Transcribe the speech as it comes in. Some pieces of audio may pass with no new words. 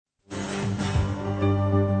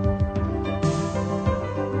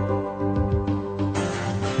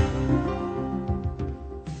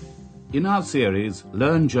In our series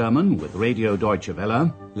Learn German with Radio Deutsche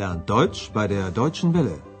Welle, Lernt Deutsch bei der Deutschen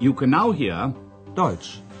Welle. you can now hear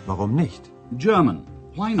Deutsch, warum nicht? German,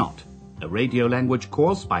 Why Not? A radio language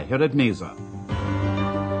course by Herrad Meese.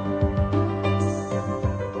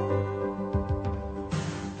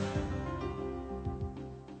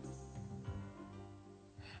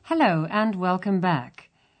 Hello and welcome back.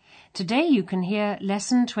 Today you can hear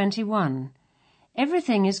Lesson 21.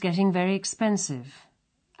 Everything is getting very expensive.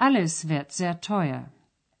 Alles wird sehr teuer.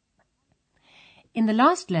 In the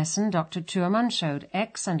last lesson, Dr. Thürmann showed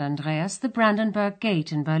X and Andreas the Brandenburg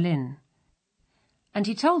Gate in Berlin. And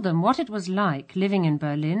he told them what it was like living in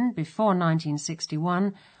Berlin before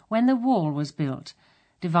 1961 when the wall was built,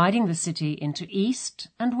 dividing the city into East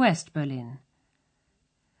and West Berlin.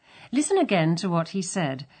 Listen again to what he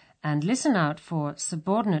said and listen out for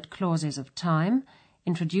subordinate clauses of time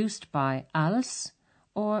introduced by als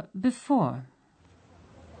or before.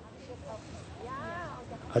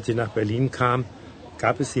 Als sie nach Berlin kam,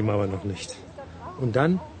 gab es die Mauer noch nicht. Und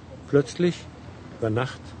dann, plötzlich, über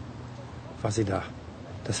Nacht, war sie da.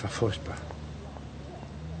 Das war furchtbar.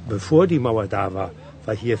 Bevor die Mauer da war,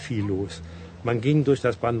 war hier viel los. Man ging durch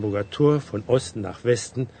das Brandenburger Tor von Osten nach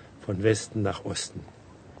Westen, von Westen nach Osten.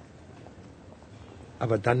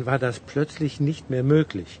 Aber dann war das plötzlich nicht mehr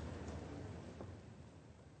möglich.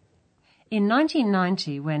 In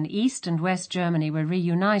 1990, when East and West Germany were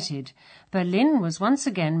reunited, Berlin was once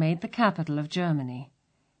again made the capital of Germany.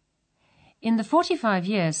 In the 45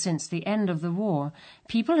 years since the end of the war,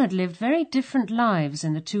 people had lived very different lives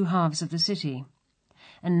in the two halves of the city.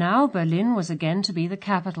 And now Berlin was again to be the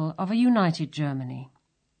capital of a united Germany.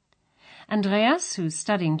 Andreas, who's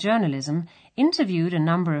studying journalism, interviewed a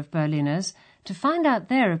number of Berliners to find out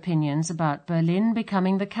their opinions about Berlin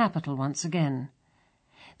becoming the capital once again.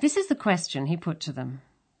 This is the question he put to them.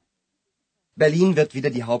 Berlin wird wieder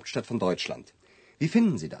die Hauptstadt von Deutschland. Wie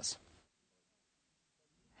finden Sie das?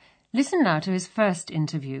 Listen now to his first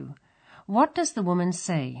interview. What does the woman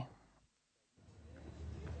say?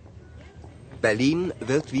 Berlin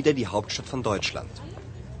wird wieder die Hauptstadt von Deutschland.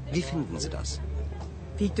 Wie finden Sie das?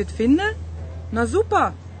 Wie ich das finde? Na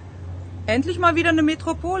super! Endlich mal wieder eine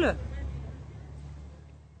Metropole.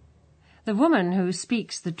 The woman, who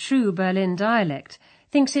speaks the true Berlin dialect,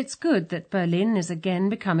 thinks it's good that Berlin is again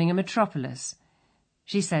becoming a metropolis.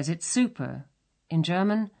 She says it's super. In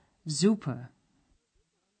German, super.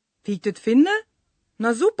 Wie ich das finde?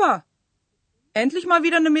 Na super! Endlich mal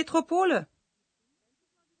wieder eine Metropole.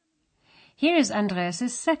 Here is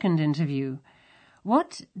Andreas' second interview.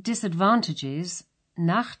 What disadvantages,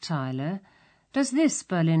 Nachteile, does this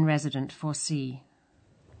Berlin resident foresee?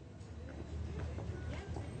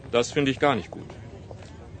 Das finde ich gar nicht gut.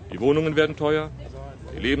 Die Wohnungen werden teuer,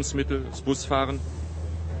 die Lebensmittel, das Busfahren.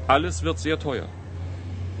 Alles wird sehr teuer.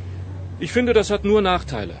 Ich finde, das hat nur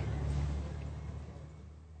Nachteile.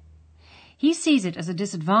 He sees it as a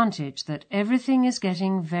disadvantage that everything is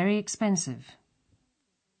getting very expensive.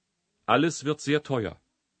 Alles wird sehr teuer.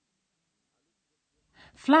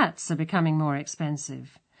 Flats are becoming more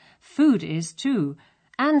expensive. Food is too,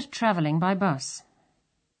 and travelling by bus.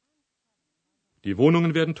 Die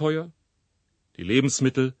Wohnungen werden teuer, die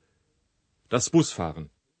Lebensmittel, das Busfahren.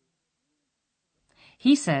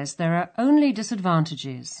 He says there are only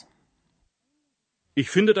disadvantages. Ich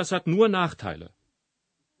finde, das hat nur Nachteile.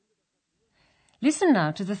 Listen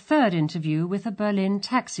now to the third interview with a Berlin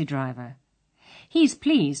taxi driver. He's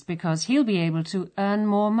pleased because he'll be able to earn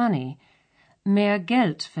more money, mehr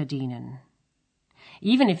Geld verdienen.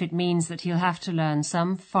 Even if it means that he'll have to learn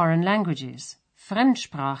some foreign languages,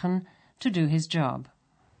 Fremdsprachen, to do his job.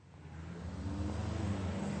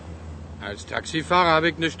 Als Taxifahrer habe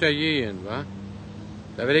ich nichts dagegen, wa?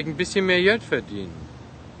 Da werde ich ein bisschen mehr Geld verdienen.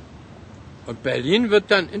 Und Berlin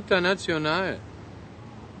wird dann international.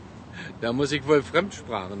 Da muss ich wohl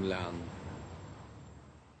Fremdsprachen lernen.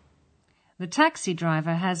 The taxi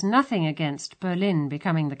driver has nothing against Berlin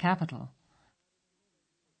becoming the capital.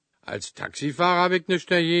 Als Taxifahrer habe ich nichts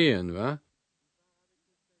dagegen, wa?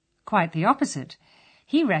 Quite the opposite.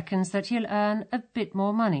 He reckons that he'll earn a bit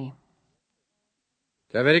more money.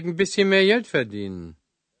 Da werde ich ein bisschen mehr Geld verdienen.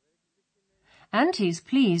 And he's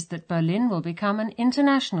pleased that Berlin will become an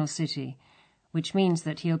international city, which means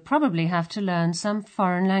that he'll probably have to learn some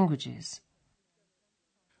foreign languages.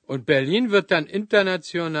 Und Berlin wird dann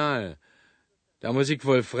international. Da muss ich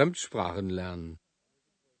wohl Fremdsprachen lernen.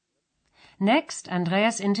 Next,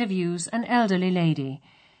 Andreas interviews an elderly lady.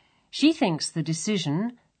 She thinks the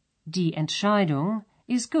decision, die Entscheidung,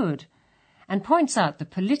 is good, and points out the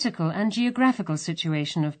political and geographical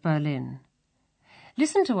situation of Berlin.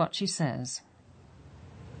 Listen to what she says.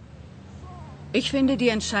 Ich finde die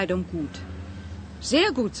Entscheidung gut.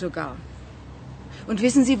 Sehr gut sogar. Und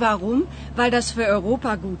wissen Sie warum? Weil das für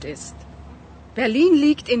Europa gut ist. Berlin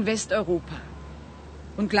liegt in Westeuropa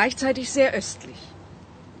und gleichzeitig sehr östlich.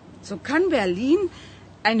 So kann Berlin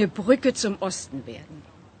eine Brücke zum Osten werden.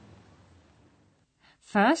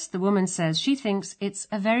 First, the woman says she thinks it's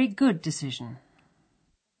a very good decision.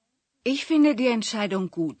 Ich finde die Entscheidung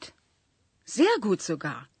gut. Sehr gut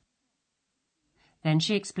sogar. Then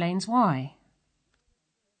she explains why.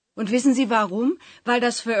 Und wissen Sie warum? Weil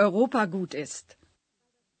das für Europa gut ist.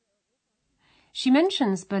 She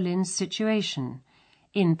mentions Berlin's situation.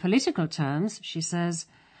 In political terms, she says,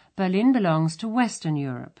 Berlin belongs to Western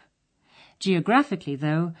Europe. Geographically,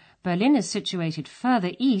 though, Berlin is situated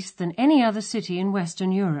further east than any other city in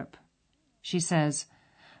Western Europe. She says,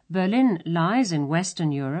 Berlin lies in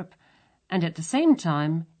Western Europe, and at the same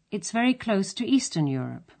time, it's very close to Eastern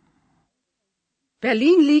Europe.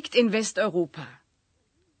 Berlin liegt in Westeuropa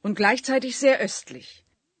und gleichzeitig sehr östlich.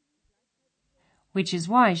 Which is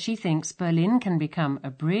why she thinks Berlin can become a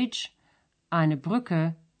bridge, eine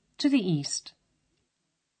Brücke, to the east.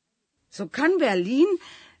 So kann Berlin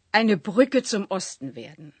eine Brücke zum Osten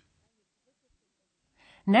werden.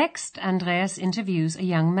 Next, Andreas interviews a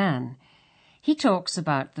young man. He talks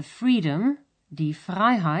about the freedom, die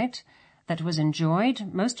Freiheit, that was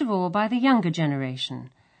enjoyed most of all by the younger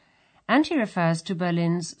generation. And he refers to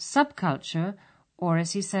Berlin's subculture, or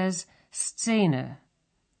as he says, Szene.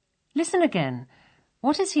 Listen again.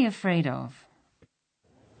 What is he afraid of?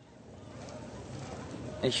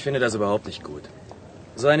 Ich finde das überhaupt nicht gut.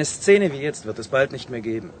 So eine Szene wie jetzt wird es bald nicht mehr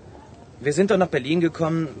geben. Wir sind doch nach Berlin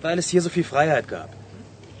gekommen, weil es hier so viel Freiheit gab.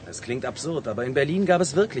 Das klingt absurd, aber in Berlin gab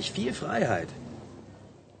es wirklich viel Freiheit.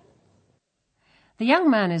 The young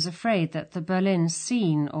man is afraid that the Berlin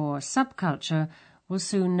scene or subculture will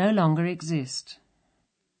soon no longer exist.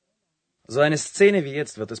 So eine Szene wie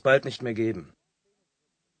jetzt wird es bald nicht mehr geben.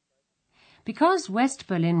 Because West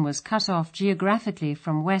Berlin was cut off geographically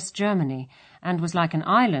from West Germany and was like an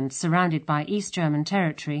island surrounded by East German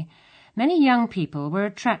territory, many young people were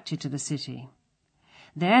attracted to the city.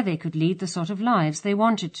 There they could lead the sort of lives they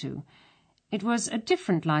wanted to. It was a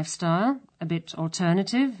different lifestyle, a bit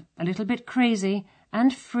alternative, a little bit crazy,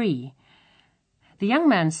 and free. The young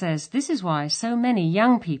man says this is why so many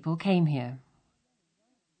young people came here.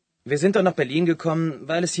 Wir sind doch nach Berlin gekommen,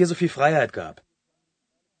 weil es hier so viel Freiheit gab.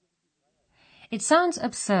 It sounds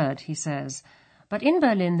absurd, he says, but in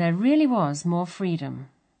Berlin there really was more freedom.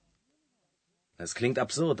 Es klingt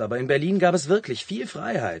absurd, aber in Berlin gab es wirklich viel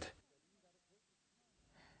Freiheit.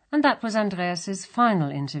 And that was Andreas's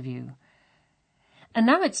final interview. And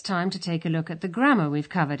now it's time to take a look at the grammar we've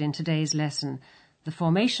covered in today's lesson, the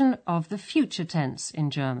formation of the future tense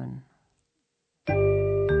in German.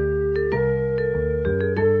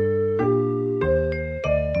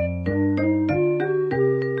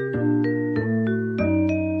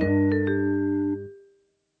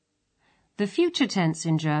 The future tense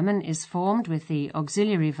in German is formed with the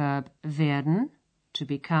auxiliary verb werden, to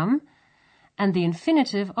become, and the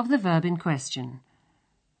infinitive of the verb in question.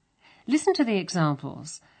 Listen to the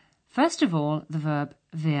examples. First of all, the verb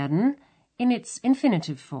werden in its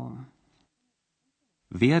infinitive form.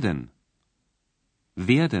 Werden.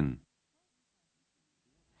 Werden.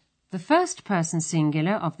 The first person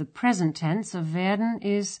singular of the present tense of werden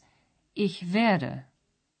is ich werde.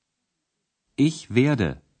 Ich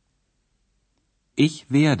werde. Ich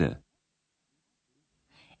werde.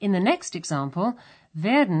 In the next example,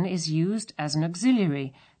 werden is used as an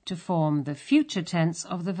auxiliary to form the future tense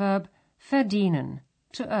of the verb verdienen,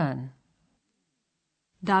 to earn.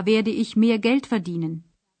 Da werde ich mehr Geld verdienen.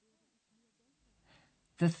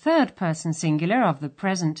 The third person singular of the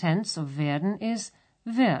present tense of werden is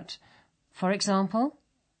wird. For example,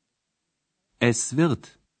 Es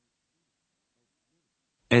wird.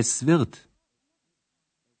 Es wird.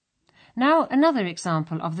 Now another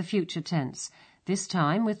example of the future tense, this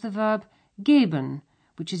time with the verb geben,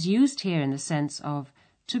 which is used here in the sense of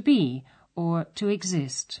to be or to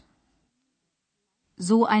exist.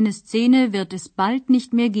 So eine Szene wird es bald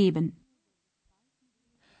nicht mehr geben.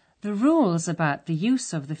 The rules about the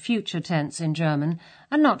use of the future tense in German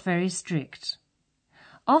are not very strict.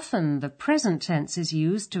 Often the present tense is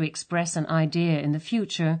used to express an idea in the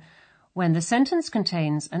future when the sentence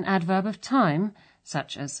contains an adverb of time,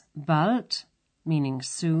 such as bald, meaning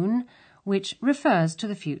soon, which refers to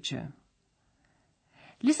the future.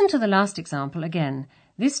 Listen to the last example again,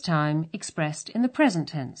 this time expressed in the present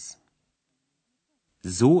tense.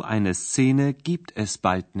 So eine Szene gibt es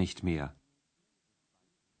bald nicht mehr.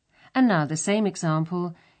 And now the same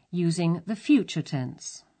example using the future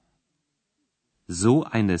tense. So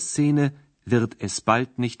eine Szene wird es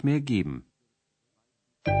bald nicht mehr geben.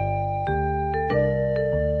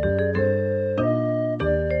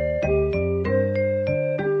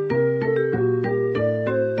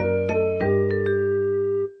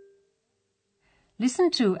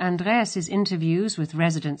 Listen to Andreas's interviews with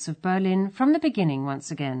residents of Berlin from the beginning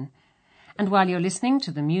once again. And while you're listening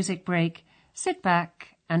to the music break, sit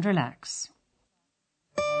back and relax.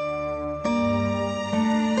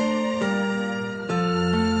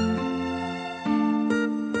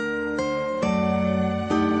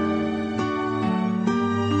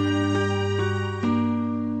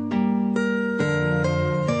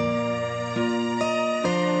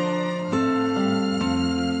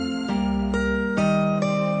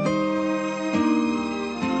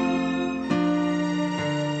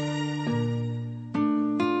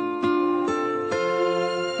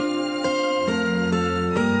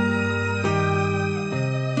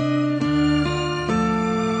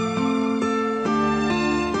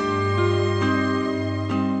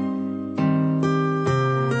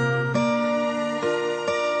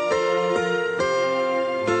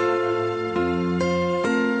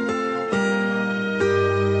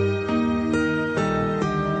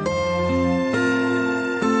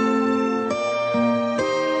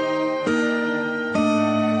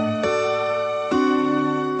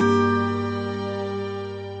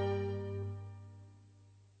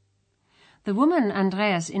 The woman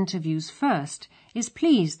Andreas interviews first is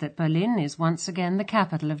pleased that Berlin is once again the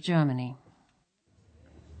capital of Germany.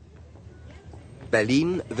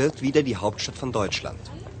 Berlin wird wieder die Hauptstadt von Deutschland.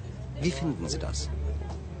 Wie finden Sie das?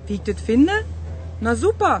 Wie ich das finde? Na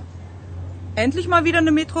super. Endlich mal wieder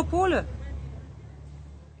eine Metropole.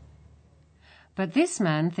 But this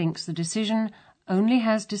man thinks the decision only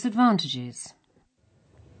has disadvantages.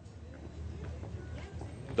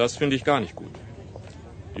 Das finde ich gar nicht gut.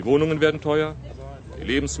 Die Wohnungen werden teuer, die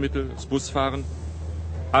Lebensmittel, das Busfahren.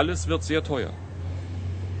 Alles wird sehr teuer.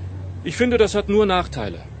 Ich finde, das hat nur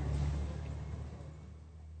Nachteile.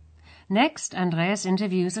 Next, Andreas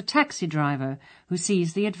interviews a taxi driver who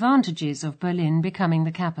sees the advantages of Berlin becoming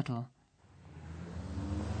the capital.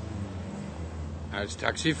 Als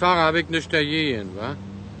Taxifahrer habe ich nichts dagegen, wa?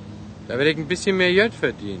 Da werde ich ein bisschen mehr Geld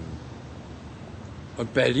verdienen.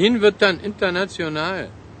 Und Berlin wird dann international.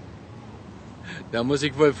 Da muss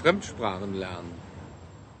ich wohl Fremdsprachen lernen.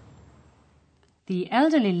 The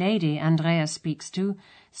elderly lady Andreas speaks to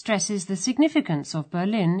stresses the significance of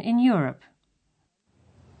Berlin in Europe.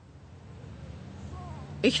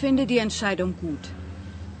 Ich finde die Entscheidung gut.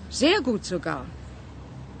 Sehr gut sogar.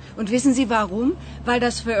 Und wissen Sie warum? Weil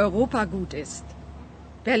das für Europa gut ist.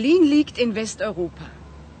 Berlin liegt in Westeuropa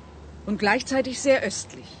und gleichzeitig sehr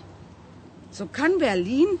östlich. So kann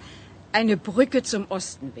Berlin eine Brücke zum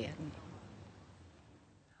Osten werden.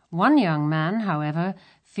 One young man, however,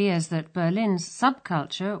 fears that Berlin's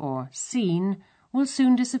subculture or scene will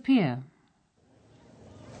soon disappear.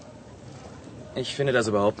 Ich finde das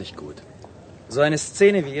überhaupt nicht gut. So eine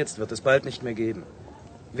Szene wie jetzt wird es bald nicht mehr geben.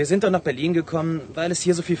 Wir sind doch nach Berlin gekommen, weil es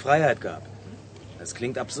hier so viel Freiheit gab. Das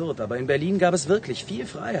klingt absurd, aber in Berlin gab es wirklich viel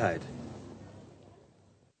Freiheit.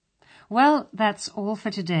 Well, that's all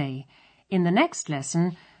for today. In the next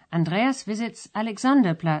lesson, Andreas visits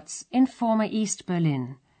Alexanderplatz in former East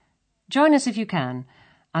Berlin. Join us if you can.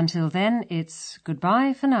 Until then, it's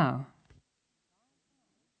goodbye for now.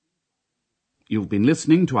 You've been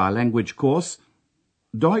listening to our language course,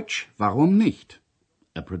 Deutsch, warum nicht?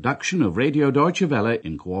 A production of Radio Deutsche Welle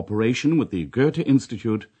in cooperation with the Goethe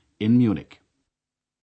Institute in Munich.